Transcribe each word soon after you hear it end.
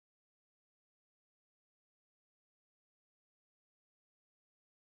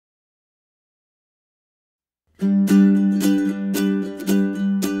Has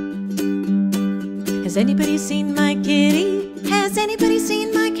anybody seen my kitty? Has anybody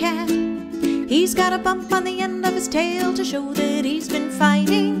seen my cat? He's got a bump on the end of his tail to show that he's been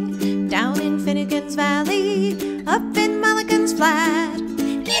fighting down in Finnegan's Valley, up in Mulligan's Flat.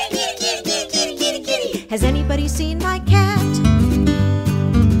 Kitty, kitty, kitty, kitty, kitty, kitty, kitty. Has anybody seen my cat?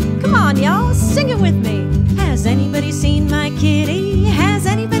 Come on, y'all, sing it with me. Has anybody seen my kitty? Has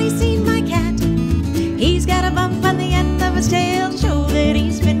anybody seen my cat? He's got a bump on the end of his tail to show that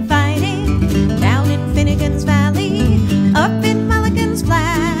he's been fighting down in Finnegan's Valley, up in Mulligan's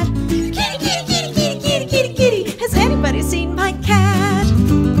Flat. Kitty, kitty, kitty, kitty, kitty, kitty, kitty. Has anybody seen my cat?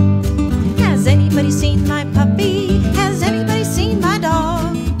 Has anybody seen my puppy? Has anybody seen my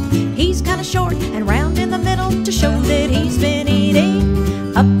dog? He's kinda short and round in the middle to show that he's been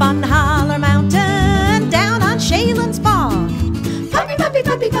eating up on Holler Mountain, down on Shalen's Bog. Puppy, puppy,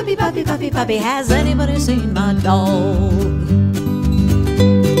 puppy, puppy, puppy, puppy, puppy. Has anybody seen my dog?